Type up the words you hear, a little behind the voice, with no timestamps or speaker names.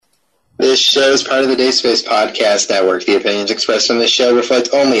This show is part of the Dayspace Podcast Network. The opinions expressed on this show reflect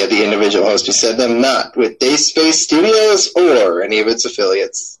only of the individual host who said them, not with Dayspace Studios or any of its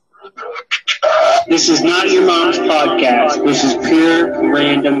affiliates. This is not your mom's podcast. This is pure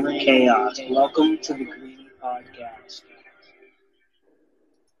random chaos. Welcome to the Greenie podcast.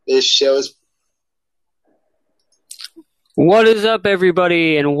 This show is... What is up,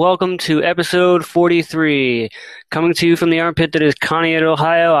 everybody, and welcome to episode 43. Coming to you from the armpit that is Conneaut,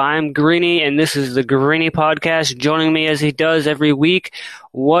 Ohio, I'm Greenie, and this is the Greenie podcast. Joining me as he does every week,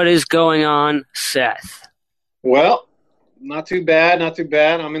 what is going on, Seth? Well, not too bad, not too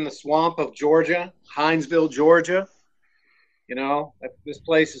bad. I'm in the swamp of Georgia, Hinesville, Georgia. You know, this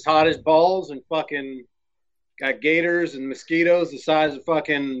place is hot as balls and fucking got gators and mosquitoes the size of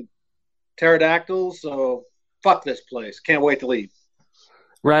fucking pterodactyls, so... Fuck this place. Can't wait to leave.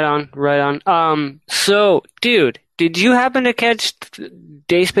 Right on. So, dude, did you happen to catch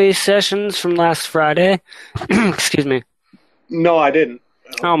Dayspace sessions from last Friday? Excuse me. No, I didn't.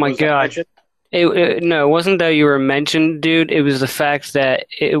 Oh, my God. No, it wasn't that you were mentioned, dude. It was the fact that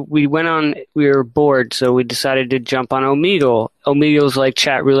we were bored, so we decided to jump on Omegle. Omegle's like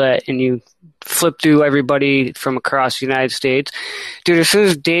chat roulette, and you flip through everybody from across the United States. Dude, as soon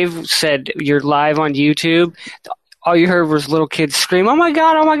as Dave said you're live on YouTube, all you heard was little kids scream, oh my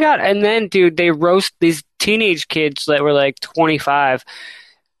God, oh my God. And then, dude, they roast these teenage kids that were like 25.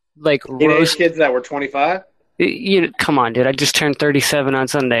 Teenage kids that were 25? Come on, dude. I just turned 37 on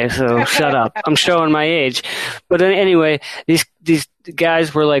Sunday, so shut up. I'm showing my age. But anyway, these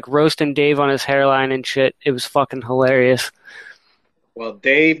guys were like roasting Dave on his hairline and shit. It was fucking hilarious. Well,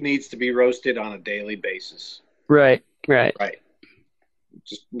 Dave needs to be roasted on a daily basis. Right.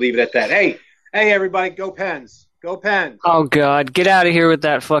 Just leave it at that. Hey, everybody, go Pens. Go Pens. Oh, God. Get out of here with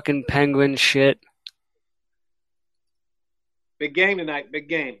that fucking Penguin shit. Big game tonight. Big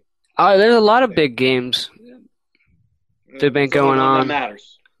game. There's a lot of big games that have been going on. That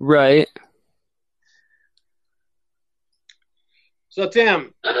matters. Right. So,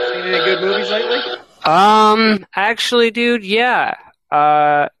 Tim, seen any good movies lately? Actually, dude, yeah.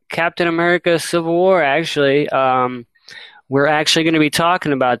 Captain America Civil War, actually. We're actually going to be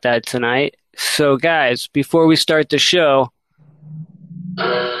talking about that tonight. So, guys, before we start the show,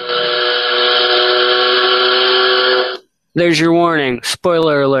 there's your warning.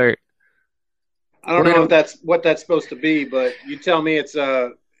 Spoiler alert. I don't know if that's what that's supposed to be, but you tell me it's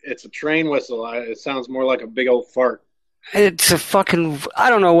a train whistle. It sounds more like a big old fart. It's a fucking...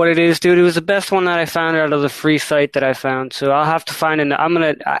 I don't know what it is, dude. It was the best one that I found out of the free site that I found, so I'll have to find it.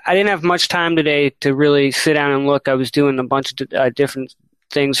 I didn't have much time today to really sit down and look. I was doing a bunch of different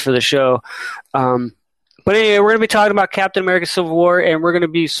things for the show. But anyway, we're going to be talking about Captain America Civil War, and we're going to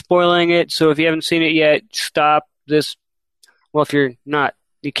be spoiling it, so if you haven't seen it yet, stop this. Well, if you're not,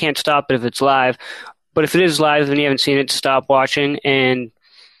 you can't stop it if it's live. But if it is live and you haven't seen it, stop watching and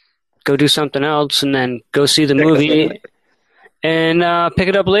go do something else, and then go see the movie and pick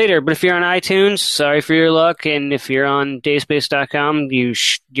it up later. But if you're on iTunes, sorry for your luck, and if you're on dayspace.com,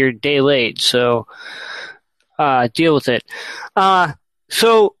 you're a day late, so deal with it.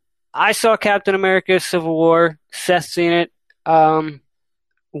 So I saw Captain America Civil War. Seth's seen it.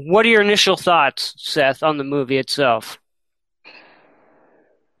 What are your initial thoughts, Seth, on the movie itself?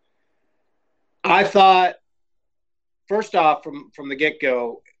 I thought, first off, from the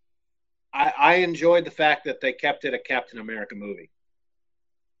get-go, I enjoyed the fact that they kept it a Captain America movie.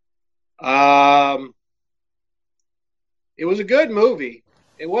 It was a good movie.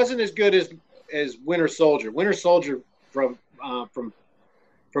 It wasn't as good as Winter Soldier. Winter Soldier, from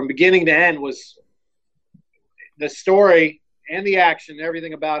beginning to end, was the story and the action,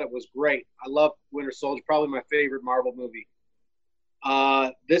 everything about it was great. I love Winter Soldier, probably my favorite Marvel movie.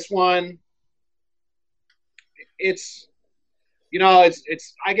 This one, it's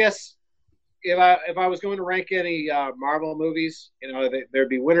I guess. If I was going to rank any Marvel movies, there'd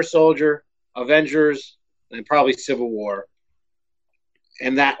be Winter Soldier, Avengers, and probably Civil War,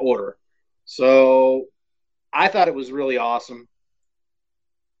 in that order. So I thought it was really awesome.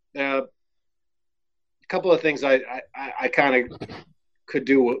 A couple of things I kind of could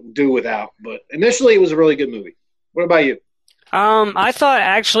do without, but initially it was a really good movie. What about you? I thought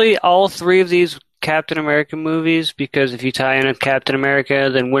actually all three of these Captain America movies, because if you tie in a Captain America,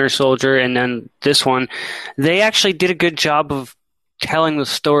 then Winter Soldier, and then this one, they actually did a good job of telling the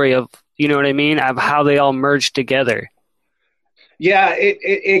story of, you know what I mean, of how they all merged together. Yeah,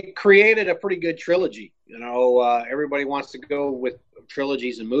 it created a pretty good trilogy. Everybody wants to go with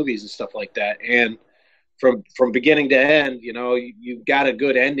trilogies and movies and stuff like that, and from beginning to end, you've got a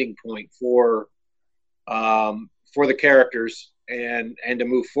good ending point for the characters and to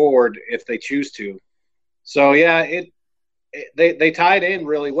move forward if they choose to. So yeah, they tied in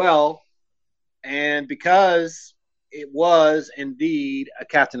really well, and because it was indeed a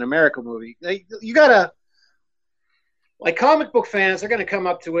Captain America movie, you gotta, like, comic book fans are going to come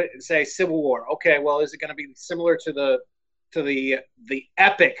up to it and say Civil War. Okay, well, is it going to be similar to the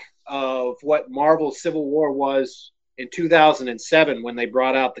epic of what Marvel's Civil War was in 2007 when they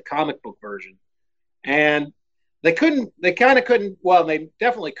brought out the comic book version? And they kind of couldn't. Well, they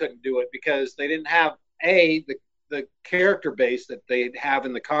definitely couldn't do it because they didn't have the character base that they have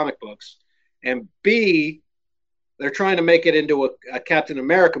in the comic books, and B, they're trying to make it into a Captain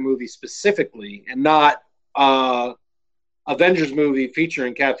America movie specifically, and not Avengers movie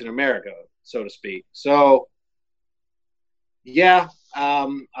featuring Captain America, so to speak. So, yeah,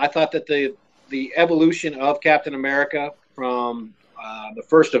 I thought that the evolution of Captain America from the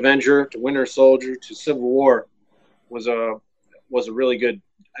first Avenger to Winter Soldier to Civil War was a really good,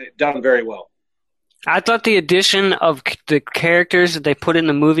 done very well. I thought the addition of the characters that they put in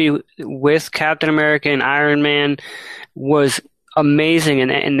the movie with Captain America and Iron Man was amazing,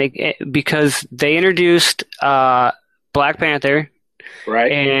 and because they introduced Black Panther,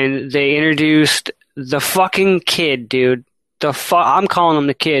 right? And they introduced the fucking kid, dude. I'm calling him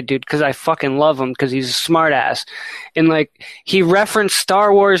the kid, dude, because I fucking love him because he's a smartass, and like he referenced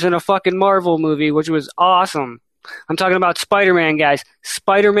Star Wars in a fucking Marvel movie, which was awesome. I'm talking about Spider-Man, guys.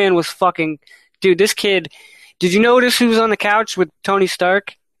 Spider-Man was fucking. Dude, this kid, did you notice who was on the couch with Tony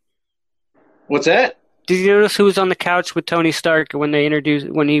Stark? What's that? Did you notice who was on the couch with Tony Stark when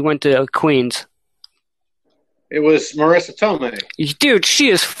he went to Queens? It was Marissa Tomei. Dude, she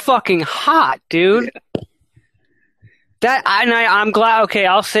is fucking hot, dude. Yeah. I'm glad. Okay,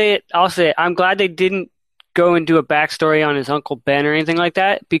 I'll say it. I'm glad they didn't go and do a backstory on his Uncle Ben or anything like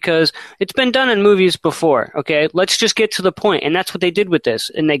that, because it's been done in movies before. Okay, let's just get to the point, and that's what they did with this,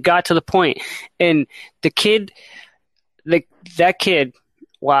 and they got to the point. And the kid, that kid,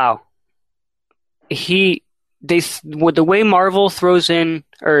 wow, the way Marvel throws in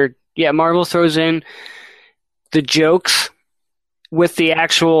the jokes with the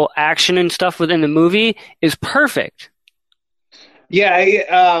actual action and stuff within the movie is perfect. Yeah,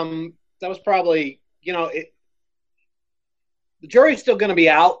 that was probably. The jury's still going to be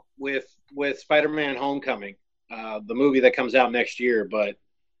out with Spider-Man Homecoming, the movie that comes out next year. But,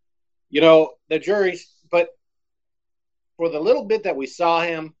 but for the little bit that we saw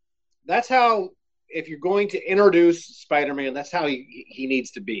him, that's how, if you're going to introduce Spider-Man, that's how he needs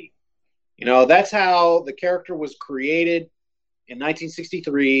to be. That's how the character was created in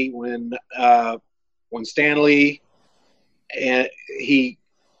 1963 when Stan Lee, and he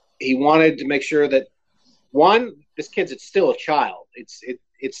wanted to make sure that, one, this kid's still a child. It's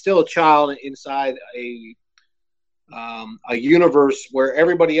still a child inside a universe where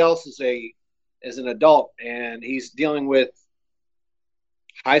everybody else is an adult, and he's dealing with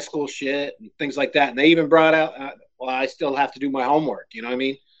high school shit and things like that. And they even brought out, I still have to do my homework. You know what I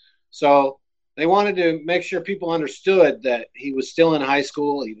mean? So they wanted to make sure people understood that he was still in high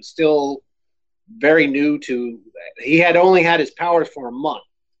school. He was still very new to. He had only had his powers for a month.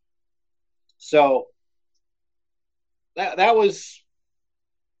 So it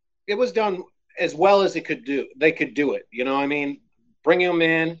was done as well as it could do. They could do it. You know what I mean? Bring him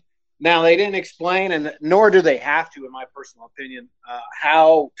in. Now, they didn't explain, and nor do they have to, in my personal opinion,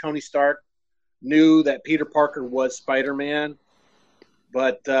 how Tony Stark knew that Peter Parker was Spider-Man.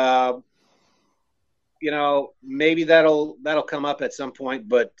 But, maybe that'll come up at some point.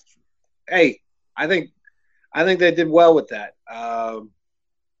 But, hey, I think they did well with that.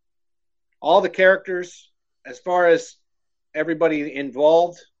 All the characters, as far as everybody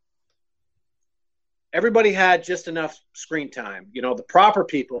involved, everybody had just enough screen time. The proper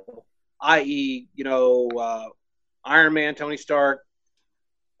people, i.e., Iron Man, Tony Stark,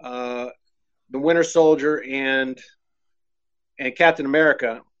 the Winter Soldier, and Captain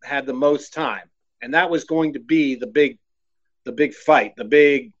America had the most time, and that was going to be the big fight, the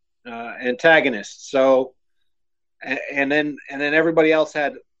big antagonist. So, and then everybody else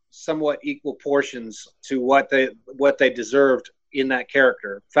had somewhat equal portions to what they deserved in that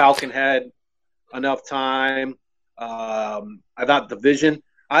character. Falcon had enough time. I thought the Vision.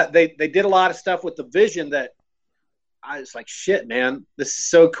 They did a lot of stuff with the Vision that I was like, shit, man, this is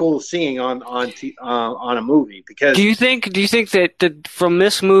so cool seeing on a movie. Because do you think that from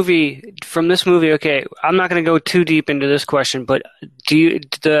this movie? Okay, I'm not going to go too deep into this question, but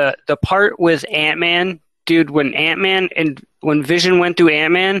the part with Ant-Man, dude, when Vision went through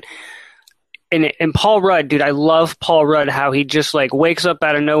Ant-Man, and Paul Rudd, dude, I love Paul Rudd. How he just like wakes up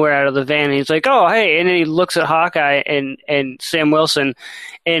out of nowhere, out of the van, and he's like, "Oh, hey!" And then he looks at Hawkeye and Sam Wilson,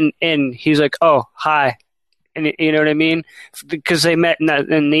 and he's like, "Oh, hi," and you know what I mean? Because they met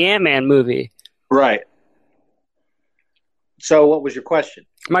in the Ant-Man movie. Right. So, what was your question?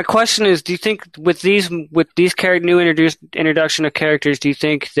 My question is: do you think with these new introduction of characters, do you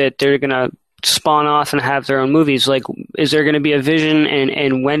think that they're gonna spawn off and have their own movies? Like, is there going to be a Vision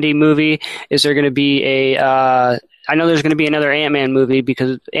and Wendy movie? Is there going to be I know there's going to be another Ant-Man movie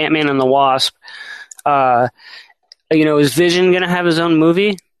because Ant-Man and the Wasp. Is Vision going to have his own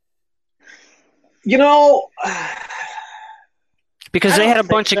movie? Because they had a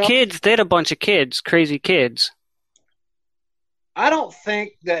bunch of kids. They had a bunch of kids, crazy kids. I don't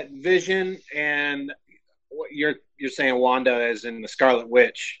think that Vision and what you're saying, Wanda, as in the Scarlet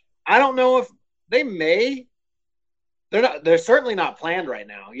Witch. I don't know if they may. They're certainly not planned right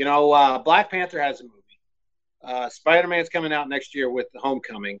now. Black Panther has a movie. Spider-Man's coming out next year with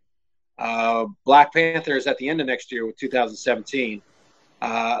Homecoming. Black Panther is at the end of next year with 2017.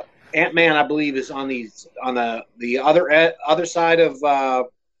 Ant-Man, I believe, is on the other side of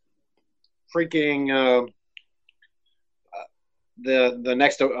the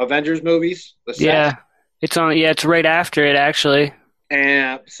next Avengers movies. Yeah, it's on. Yeah, it's right after it actually.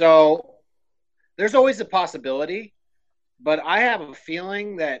 And so there's always a possibility, but I have a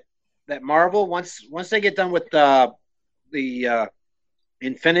feeling that Marvel, once they get done with the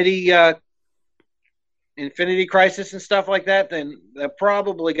Infinity Crisis and stuff like that, then they're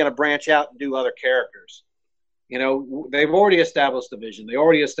probably going to branch out and do other characters. They've already established the Vision. They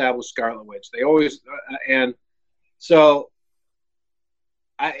already established Scarlet Witch. They always and so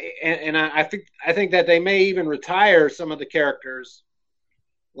I think that they may even retire some of the characters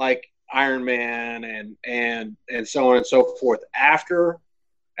like Iron Man and so on and so forth after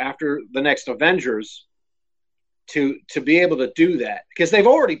the next Avengers to be able to do that, because they're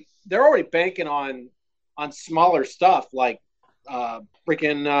already banking on smaller stuff like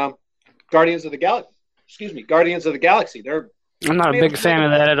Guardians of the Galaxy. Excuse me, Guardians of the Galaxy. I'm not a big fan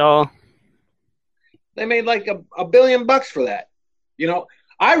of that at all. They made like $1 billion for that.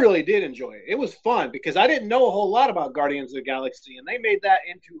 I really did enjoy it. It was fun because I didn't know a whole lot about Guardians of the Galaxy, and they made that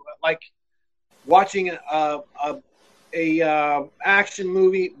into like watching a action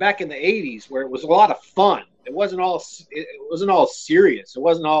movie back in the 80s where it was a lot of fun. It wasn't all serious. It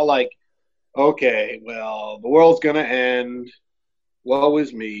wasn't all like, okay, well, the world's gonna end. Woe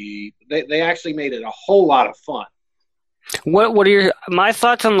is me. They actually made it a whole lot of fun. What are my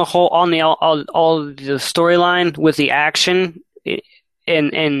thoughts on all the storyline with the action?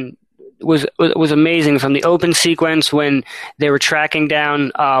 And was amazing from the open sequence when they were tracking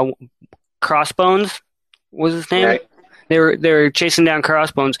down Crossbones. What was his name? Right. They were chasing down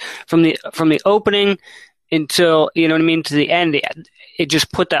Crossbones from the opening until, you know what I mean, to the end. It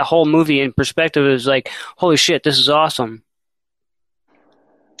just put that whole movie in perspective. It was like, holy shit, this is awesome.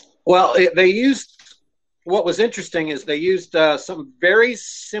 Well, what was interesting is they used some very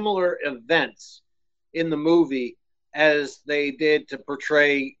similar events in the movie as they did to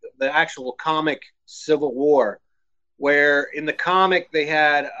portray the actual comic Civil War, where in the comic they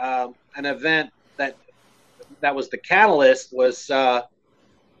had an event that was the catalyst was a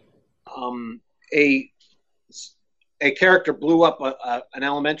character blew up an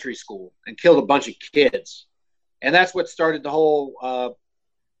elementary school and killed a bunch of kids, and that's what started the whole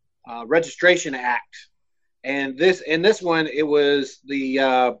Registration Act. And in this one, it was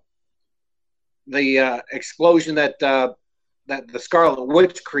the explosion that the Scarlet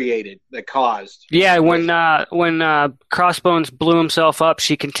Witch created that caused. Yeah, when Crossbones blew himself up,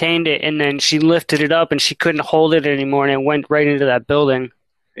 she contained it, and then she lifted it up, and she couldn't hold it anymore, and it went right into that building.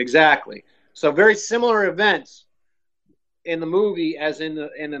 Exactly. So very similar events in the movie as in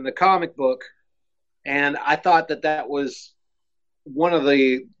the comic book, and I thought that was one of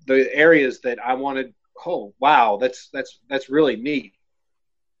the areas that I wanted. Oh wow, that's really neat.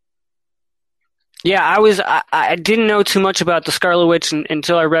 Yeah, I didn't know too much about the Scarlet Witch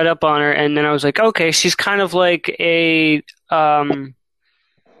until I read up on her, and then I was like, okay, she's kind of like a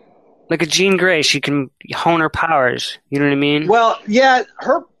Jean Grey. She can hone her powers. You know what I mean? Well, yeah,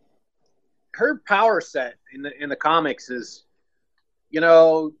 her power set in the comics is,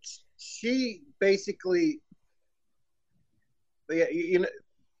 she basically,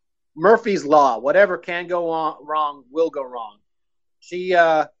 Murphy's Law. Whatever can go wrong will go wrong.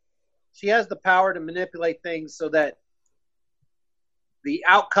 She has the power to manipulate things so that the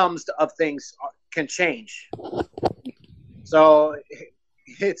outcomes of things can change. So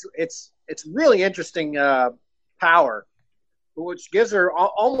it's really interesting power, which gives her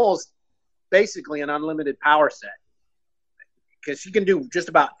almost basically an unlimited power set because she can do just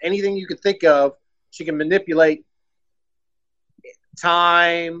about anything you could think of. She can manipulate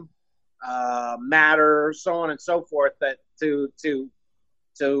time, matter, so on and so forth, that to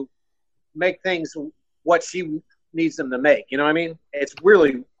make things what she needs them to make. You know what I mean? It's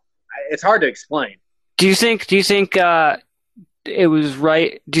hard to explain. Do you think it was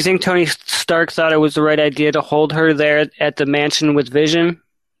right? Do you think Tony Stark thought it was the right idea to hold her there at the mansion with Vision?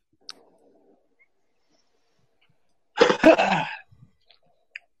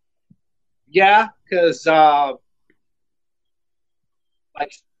 Yeah, because like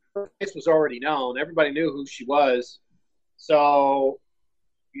her face was already known. Everybody knew who she was. So,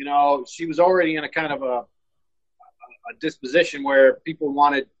 she was already in a kind of a disposition where people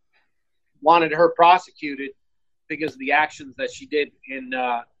wanted her prosecuted because of the actions that she did in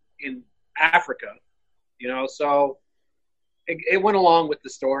Africa. So it went along with the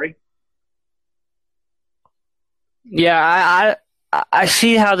story. Yeah, I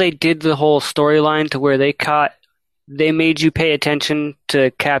see how they did the whole storyline to where they made you pay attention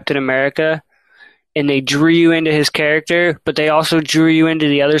to Captain America and they drew you into his character, but they also drew you into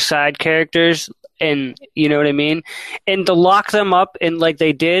the other side characters, and you know what I mean? And to lock them up and like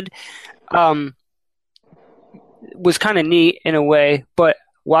they did was kind of neat in a way, but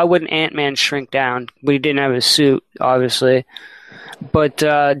why wouldn't Ant-Man shrink down? But he didn't have his suit, obviously. But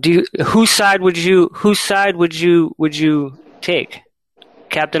whose side would you take?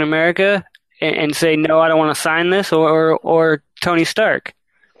 Captain America and say, no, I don't want to sign this, or Tony Stark?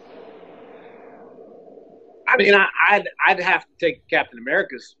 I mean, I'd have to take Captain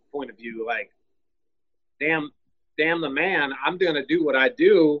America's point of view. Like, damn the man, I'm going to do what I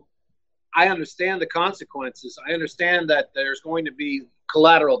do. I understand the consequences. I understand that there's going to be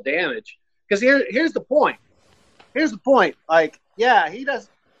collateral damage. Because here's the point. Like, yeah, he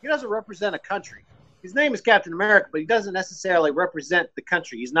doesn't represent a country. His name is Captain America, but he doesn't necessarily represent the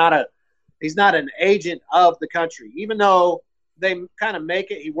country. He's not an agent of the country. Even though they kind of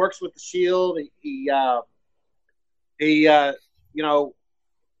make it, he works with the Shield. He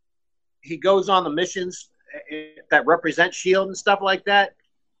goes on the missions that represent Shield and stuff like that.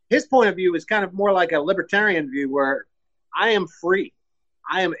 His point of view is kind of more like a libertarian view, where I am free.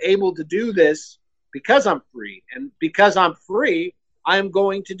 I am able to do this because I'm free, and because I'm free, I am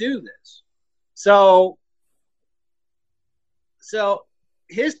going to do this. So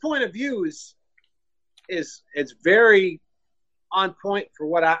his point of view is very on point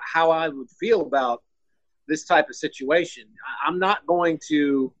for how I would feel about this type of situation. I'm not going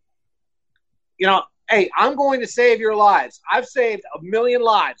to, hey, I'm going to save your lives. I've saved 1 million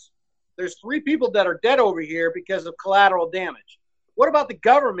lives. There's 3 people that are dead over here because of collateral damage. What about the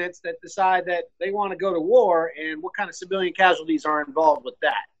governments that decide that they want to go to war, and what kind of civilian casualties are involved with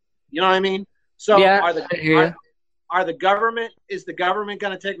that? You know what I mean? So yeah, is the government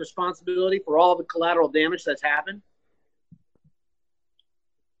going to take responsibility for all the collateral damage that's happened?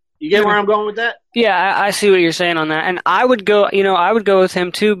 You get where I'm going with that? Yeah, I see what you're saying on that. And I would go with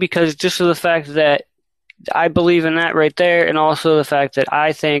him too, because just of the fact that I believe in that right there, and also the fact that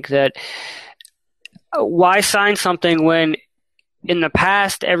I think that why sign something when in the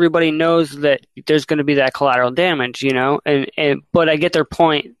past everybody knows that there's going to be that collateral damage, but I get their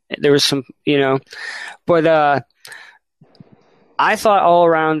point. There was some, but I thought all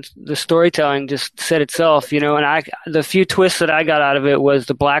around the storytelling just said itself, and the few twists that I got out of it was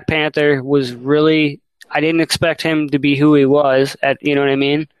the Black Panther was really, I didn't expect him to be who he was you know what I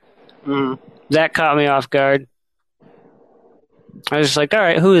mean? Mm-hmm. That caught me off guard. I was just like, all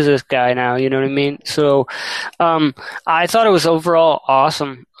right, who is this guy now? You know what I mean? So I thought it was overall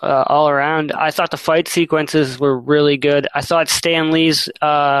awesome all around. I thought the fight sequences were really good. I thought Stan Lee's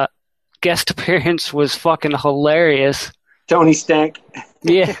guest appearance was fucking hilarious. Tony Stank.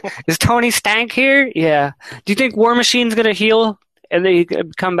 Yeah. Is Tony Stank here? Yeah. Do you think War Machine's going to heal and they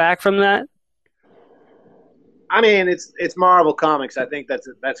come back from that? I mean, it's Marvel Comics. I think that's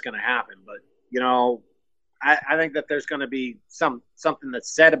going to happen. But, I think that there's going to be something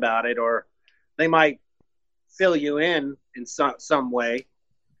that's said about it, or they might fill you in some way.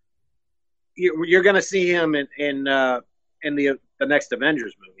 You're going to see him in the next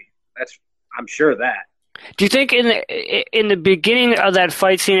Avengers movie. I'm sure of that. Do you think in the beginning of that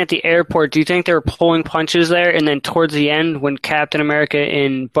fight scene at the airport, do you think they were pulling punches there, and then towards the end when Captain America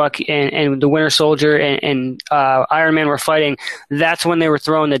and Buck and the Winter Soldier and Iron Man were fighting, that's when they were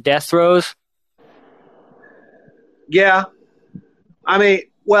throwing the death throws? Yeah. I mean,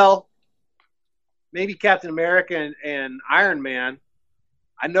 well, maybe Captain America and Iron Man.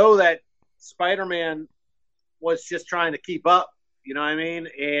 I know that Spider-Man was just trying to keep up, you know what I mean?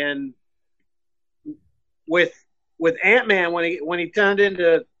 And with Ant-Man when he turned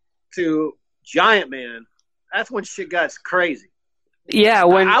into Giant Man, that's when shit got crazy. Yeah,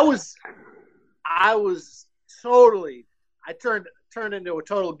 when I was totally, I turned into a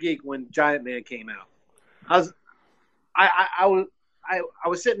total geek when Giant Man came out. I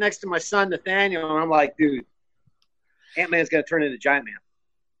was sitting next to my son Nathaniel, and I'm like, dude, Ant-Man's gonna turn into Giant Man.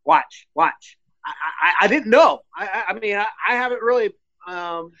 Watch. I didn't know. I mean, I haven't really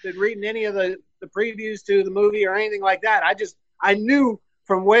been reading any of the previews to the movie or anything like that. I knew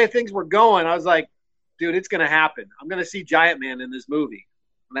from where things were going. I was like, dude, it's gonna happen. I'm gonna see Giant Man in this movie.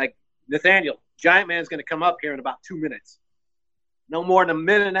 I'm like, Nathaniel, Giant Man's gonna come up here in about 2 minutes. No more than a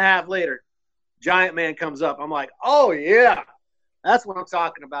minute and a half later, Giant Man comes up. I'm like, oh yeah, that's what I'm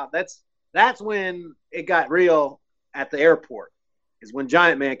talking about. That's when it got real at the airport, is when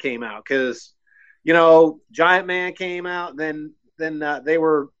Giant Man came out, because Giant Man came out. Then they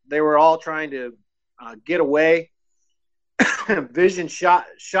were all trying to get away. Vision shot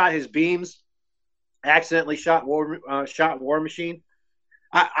his beams, accidentally shot War Machine.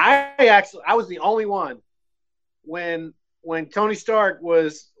 I was the only one when Tony Stark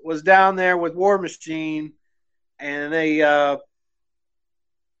was down there with War Machine, and they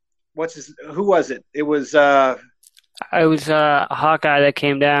who was it? It was Hawkeye that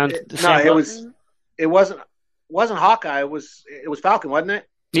came down. It wasn't Hawkeye. It was Falcon, wasn't it?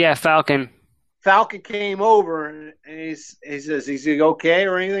 Yeah, Falcon. Falcon came over and he says, "Is he okay?"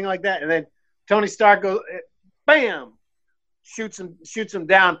 or anything like that. And then Tony Stark goes, bam, shoots him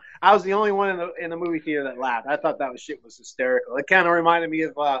down. I was the only one in the movie theater that laughed. I thought that shit was hysterical. It kind of reminded me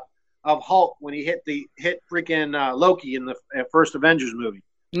of Hulk when he hit freaking Loki in the first Avengers movie.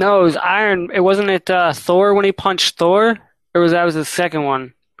 No, it was Iron. It wasn't it Thor when he punched Thor, or that was the second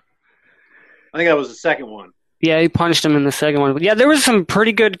one? I think that was the second one. Yeah, he punched him in the second one. But yeah, there was some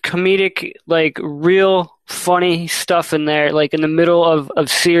pretty good comedic, like real funny stuff in there, like in the middle of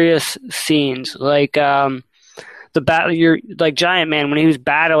serious scenes, like the battle. You're like Giant Man when he was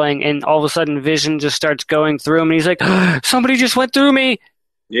battling, and all of a sudden Vision just starts going through him, and he's like, "Somebody just went through me."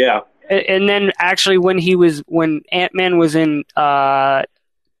 Yeah. And then actually, when Ant-Man was in Iron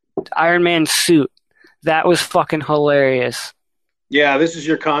Man's suit, that was fucking hilarious. Yeah, this is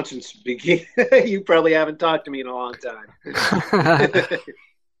your conscience speaking. You probably haven't talked to me in a long time.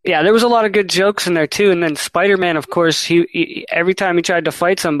 Yeah, there was a lot of good jokes in there too. And then Spider-Man, of course, he every time he tried to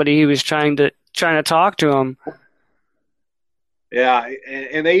fight somebody, he was trying to talk to him. Yeah,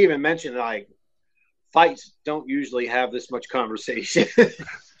 and they even mentioned like fights don't usually have this much conversation.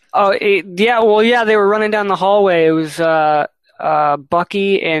 Yeah, they were running down the hallway. It was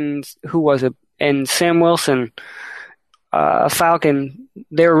Bucky and who was it? And Sam Wilson. Falcon,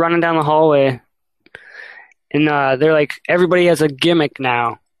 they were running down the hallway, and they're like, everybody has a gimmick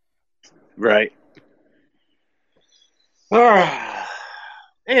now. Right.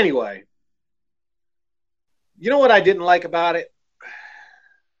 Anyway, you know what I didn't like about it?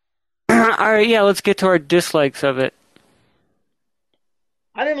 All right, yeah, let's get to our dislikes of it.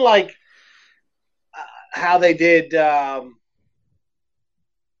 I didn't like how they did the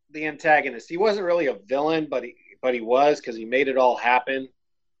antagonist. He wasn't really a villain, but he was, because he made it all happen.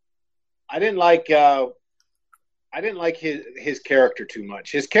 I didn't like his character too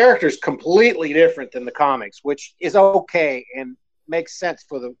much. His character is completely different than the comics, which is okay and makes sense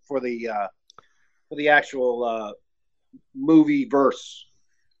for the actual movie verse,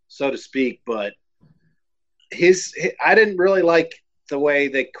 so to speak. But I didn't really like the way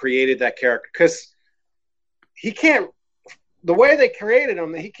they created that character, because he can't. The way they created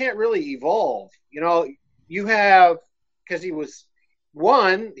him, he can't really evolve. You have, because he was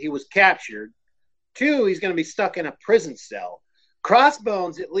captured. 2, he's going to be stuck in a prison cell.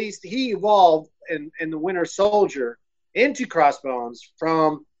 Crossbones, at least he evolved in the Winter Soldier into Crossbones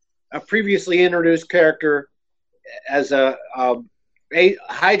from a previously introduced character as a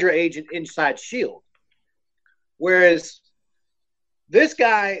Hydra agent inside S.H.I.E.L.D. Whereas this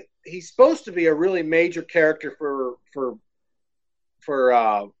guy, he's supposed to be a really major character for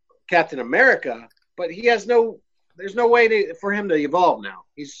Captain America, but there's no way for him to evolve now.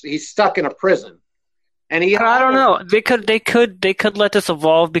 He's stuck in a prison. And I don't know. They could let this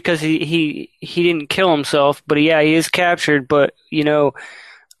evolve, because he didn't kill himself, but he is captured. But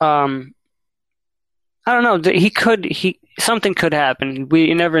I don't know. Something could happen.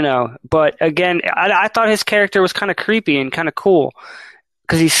 You never know. But again, I thought his character was kind of creepy and kind of cool,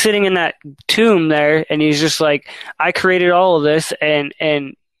 because he's sitting in that tomb there, and he's just like, I created all of this, and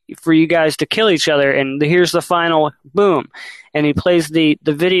for you guys to kill each other, and here's the final boom. And he plays the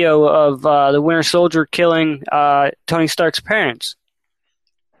video of the Winter Soldier killing Tony Stark's parents.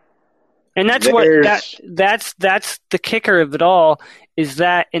 And that's that's the kicker of it all is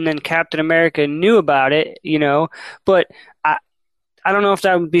that, and then Captain America knew about it, but I don't know if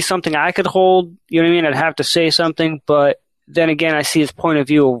that would be something I could hold, you know what I mean? I'd have to say something, but then again, I see his point of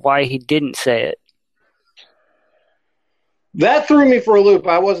view of why he didn't say it. That threw me for a loop.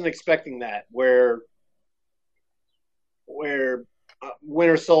 I wasn't expecting that, where Winter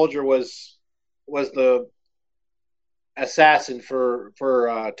Soldier was the assassin for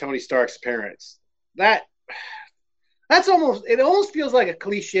Tony Stark's parents. It almost feels like a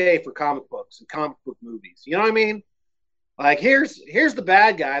cliche for comic books and comic book movies. You know what I mean? Like here's the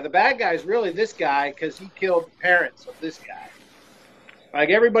bad guy. The bad guy is really this guy because he killed the parents of this guy. Like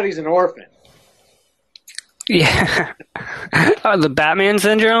everybody's an orphan. Yeah. The Batman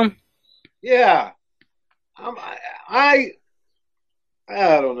syndrome? Yeah. I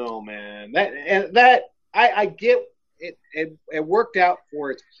don't know, man. I get it. It worked out for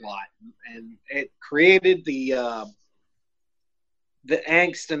its plot, and it created the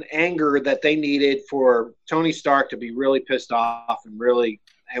angst and anger that they needed for Tony Stark to be really pissed off and really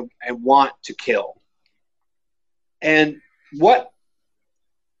and want to kill. And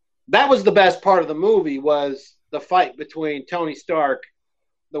that was the best part of the movie was the fight between Tony Stark,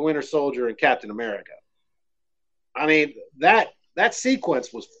 the Winter Soldier, and Captain America. I mean, that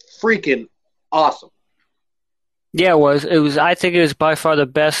sequence was freaking awesome. Yeah, it was. I think it was by far the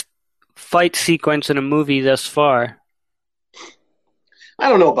best fight sequence in a movie thus far. I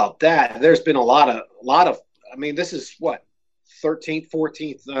don't know about that. There's been a lot of. I mean, this is what 13th,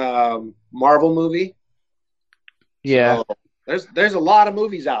 14th Marvel movie. Yeah. So there's a lot of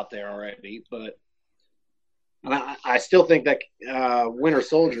movies out there already, but I still think that Winter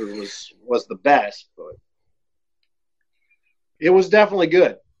Soldier was the best, but it was definitely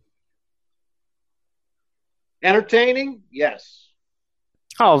good. Entertaining, yes.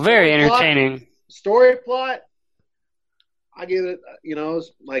 Oh, very entertaining. Story plot, I give it,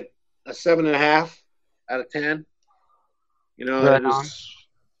 it's like a 7.5 out of 10. It was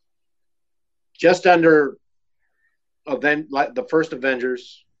just under like the first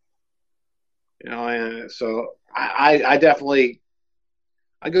Avengers. And so I definitely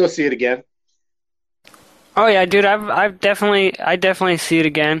go see it again. Oh yeah, dude, I definitely see it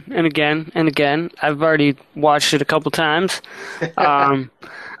again and again and again. I've already watched it a couple times.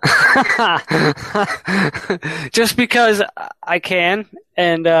 Just because I can,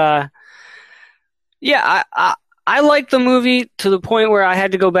 and yeah, I like the movie to the point where I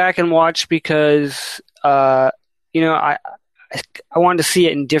had to go back and watch because I wanted to see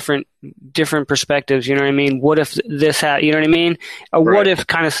it in different perspectives. You know what I mean? What if this had? You know what I mean? A what if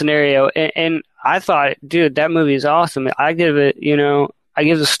kind of scenario. And I thought, dude, that movie is awesome. I give it, I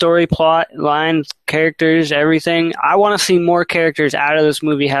give the story, plot, lines, characters, everything. I want to see more characters out of this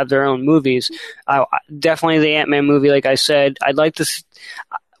movie have their own movies. Definitely the Ant-Man movie, like I said. I'd like to see,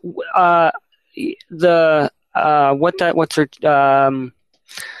 what's her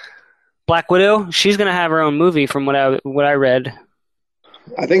Black Widow. She's gonna have her own movie, from what I read.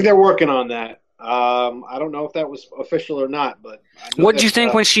 I think they're working on that. I don't know if that was official or not, but what did you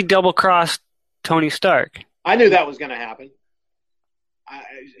think when she double crossed Tony Stark? I knew that was going to happen.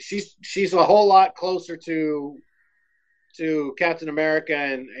 She's a whole lot closer to Captain America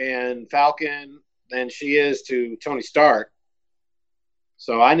and Falcon than she is to Tony Stark.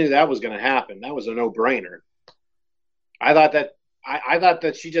 So I knew that was going to happen. That was a no-brainer. I thought that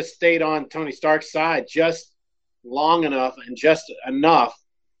she just stayed on Tony Stark's side just long enough and just enough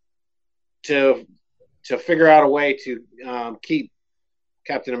to figure out a way to keep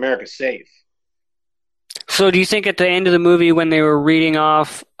Captain America safe. So do you think at the end of the movie when they were reading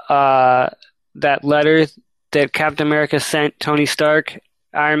off that letter that Captain America sent Tony Stark,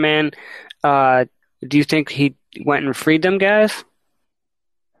 Iron Man, do you think he went and freed them guys?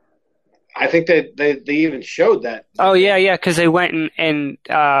 I think that they even showed that. Oh, yeah, because they went and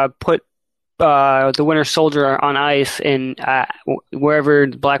put the Winter Soldier on ice in wherever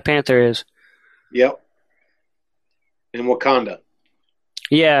Black Panther is. Yep. In Wakanda.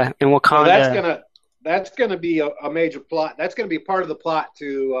 Yeah, in Wakanda. So that's gonna be a major plot. That's gonna be a part of the plot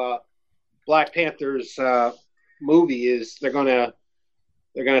to Black Panther's movie. Is they're gonna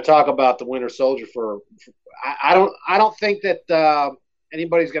talk about the Winter Soldier for I don't think that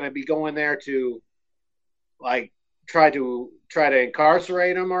anybody's gonna be going there to like try to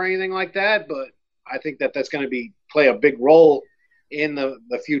incarcerate him or anything like that. But I think that that's gonna play a big role in the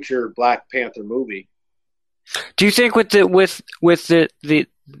future Black Panther movie. Do you think with the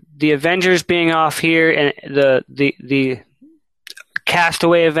Avengers being off here and the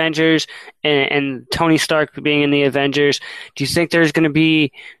castaway Avengers and Tony Stark being in the Avengers, do you think there's going to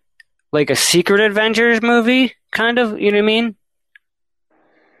be like a Secret Avengers movie, kind of. You know what I mean?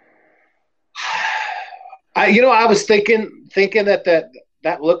 I was thinking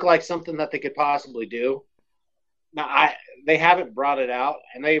that looked like something that they could possibly do. Now, they haven't brought it out,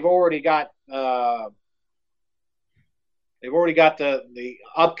 and they've already got the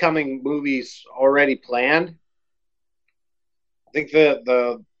upcoming movies already planned. I think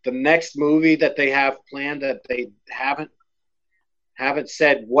the next movie that they have planned that they haven't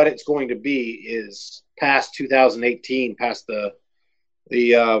said what it's going to be is past 2018, past the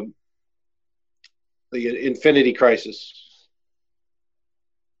Infinity Crisis.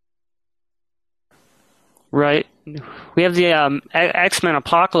 Right. We have the X-Men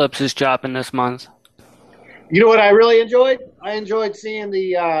Apocalypse is dropping this month. You know what I really enjoyed? I enjoyed seeing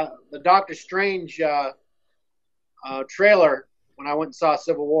the Doctor Strange trailer when I went and saw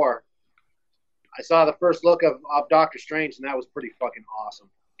Civil War. I saw the first look of Doctor Strange, and that was pretty fucking awesome.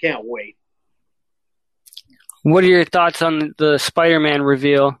 Can't wait. What are your thoughts on the Spider-Man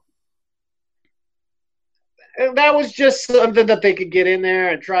reveal? And that was just something that they could get in there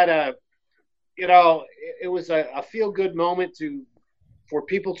and try to, it was a feel-good moment for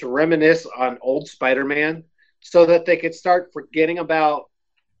people to reminisce on old Spider-Man so that they could start forgetting about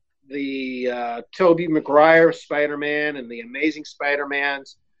the Tobey Maguire Spider-Man and the Amazing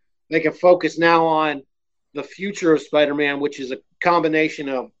Spider-Mans. They can focus now on the future of Spider-Man, which is a combination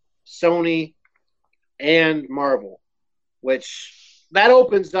of Sony and Marvel, which that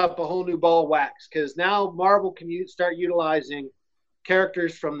opens up a whole new ball of wax because now Marvel can start utilizing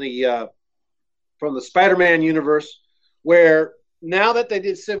characters from the Spider-Man universe, where now that they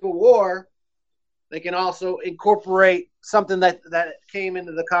did Civil War, they can also incorporate something that came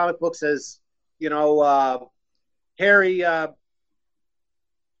into the comic books as, Harry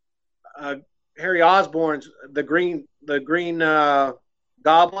Osborn's the Green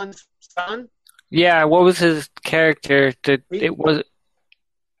Goblin's son. Yeah, what was his character? He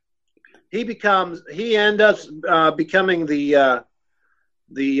ends up becoming the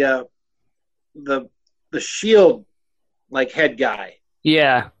Shield head guy.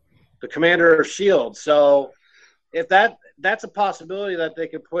 Yeah. The commander of Shield. So if that's a possibility that they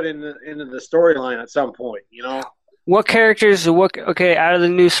could put into the storyline at some point, What characters out of the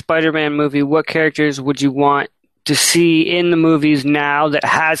new Spider-Man movie, what characters would you want to see in the movies now that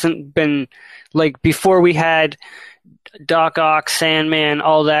hasn't been, like, before we had Doc Ock, Sandman,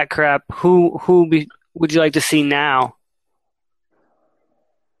 all that crap? Who would you like to see now?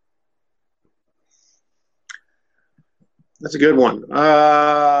 That's a good one.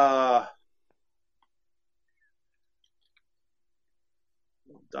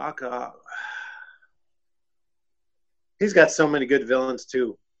 Doc Ock. He's got so many good villains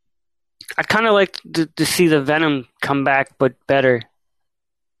too. I'd kind of like to see the Venom come back, but better.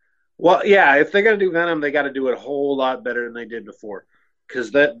 Well, yeah, if they're gonna do Venom, they got to do it a whole lot better than they did before.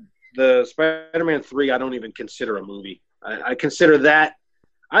 Because the Spider-Man 3, I don't even consider a movie. I consider that.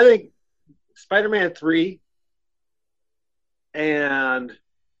 I think Spider-Man 3 and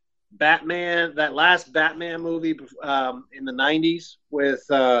Batman, that last Batman movie in the 90s with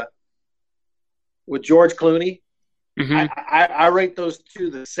George Clooney, Mm-hmm. I rate those two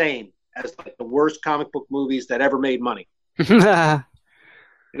the same as like the worst comic book movies that ever made money. There's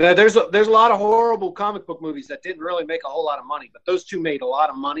a lot of horrible comic book movies that didn't really make a whole lot of money, but those two made a lot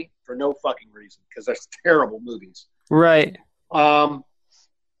of money for no fucking reason because they're terrible movies. Right. I'd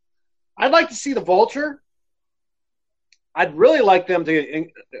like to see the Vulture. I'd really like them to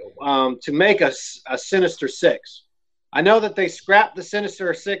make a Sinister Six. I know that they scrapped the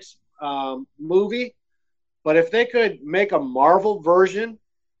Sinister Six movie, but if they could make a Marvel version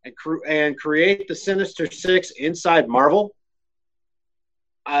and create the Sinister Six inside Marvel,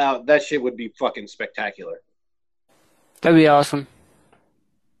 that shit would be fucking spectacular. That'd be awesome.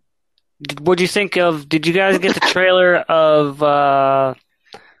 What'd you think of? Did you guys get the trailer of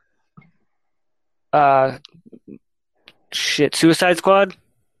Suicide Squad?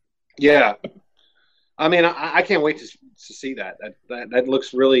 Yeah, I mean, I can't wait to see that. That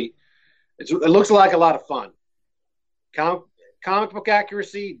looks really. It looks like a lot of fun. Comic book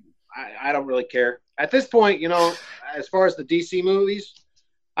accuracy, I don't really care at this point. As far as the DC movies,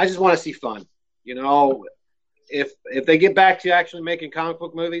 I just want to see fun. If they get back to actually making comic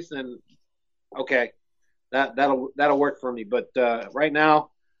book movies, then okay, that'll work for me. But right now,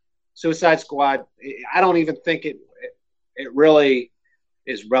 Suicide Squad, I don't even think it really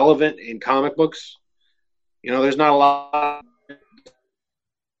is relevant in comic books. There's not a lot of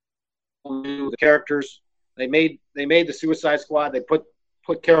new characters. They made the Suicide Squad. They put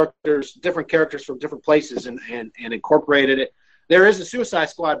different characters from different places and incorporated it. There is a Suicide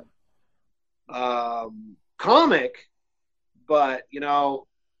Squad comic, but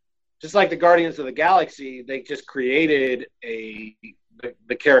just like the Guardians of the Galaxy, they just created the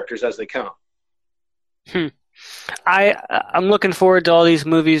characters as they come. I'm looking forward to all these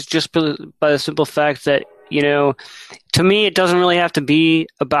movies just by the simple fact that, to me, it doesn't really have to be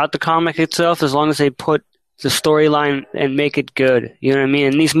about the comic itself as long as they put the storyline and make it good. You know what I mean?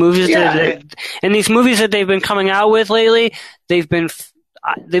 And these movies that they've been coming out with lately, they've been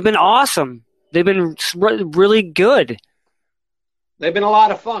awesome. They've been really good. They've been a lot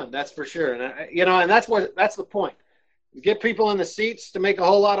of fun, that's for sure. And that's the point. You get people in the seats to make a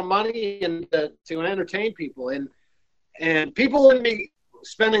whole lot of money and to entertain people, and people wouldn't be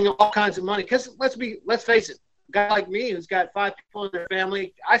spending all kinds of money. Because let's face it, a guy like me who's got 5 people in their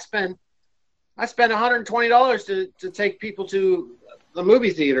family, I spend $120 to take people to the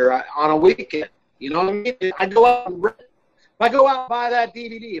movie theater on a weekend. You know what I mean? If I go out and buy that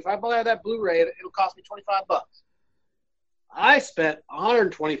DVD, if I buy that Blu-ray, it'll cost me $25. I spent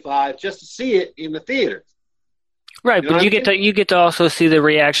 $125 just to see it in the theater. Right, but you get to also see the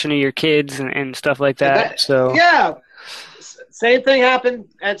reaction of your kids and stuff like that. So yeah, same thing happened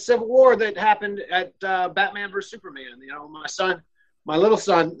at Civil War that happened at Batman vs Superman. My little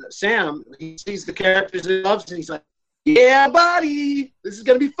son Sam, he sees the characters he loves, and he's like, "Yeah, buddy, this is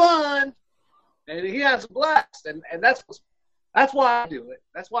gonna be fun," and he has a blast. And that's why I do it.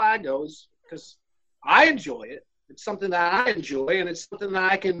 That's why I go, is because I enjoy it. It's something that I enjoy, and it's something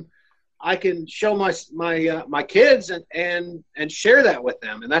that I can show my kids and share that with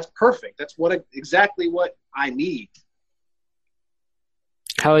them, and that's perfect. That's exactly what I need.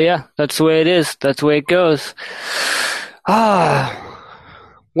 Hell yeah, that's the way it is. That's the way it goes.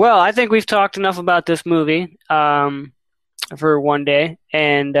 Well, I think we've talked enough about this movie for one day,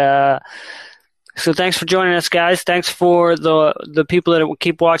 and so thanks for joining us, guys. Thanks for the people that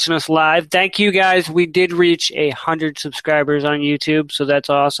keep watching us live. Thank you, guys. We did reach 100 subscribers on YouTube, so that's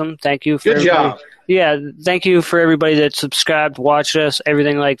awesome. Thank you. Good job. Yeah, thank you for everybody that subscribed, watched us,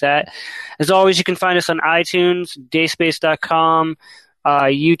 everything like that. As always, you can find us on iTunes, dayspace.com,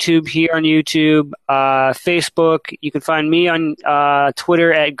 YouTube here on YouTube, Facebook. You can find me on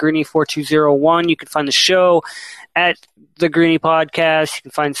Twitter at Greenie4201. You can find the show at The Greenie Podcast. You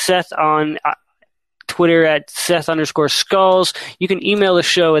can find Seth on Twitter at Seth_Skulls. You can email the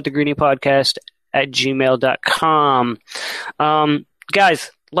show at thegreeniepodcast@gmail.com.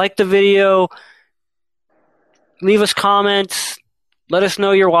 Guys, like the video, leave us comments, let us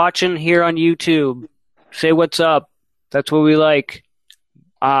know you're watching here on YouTube. Say what's up. That's what we like.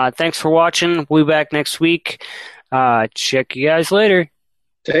 Thanks for watching. We'll be back next week. Check you guys later.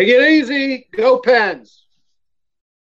 Take it easy. Go Pens.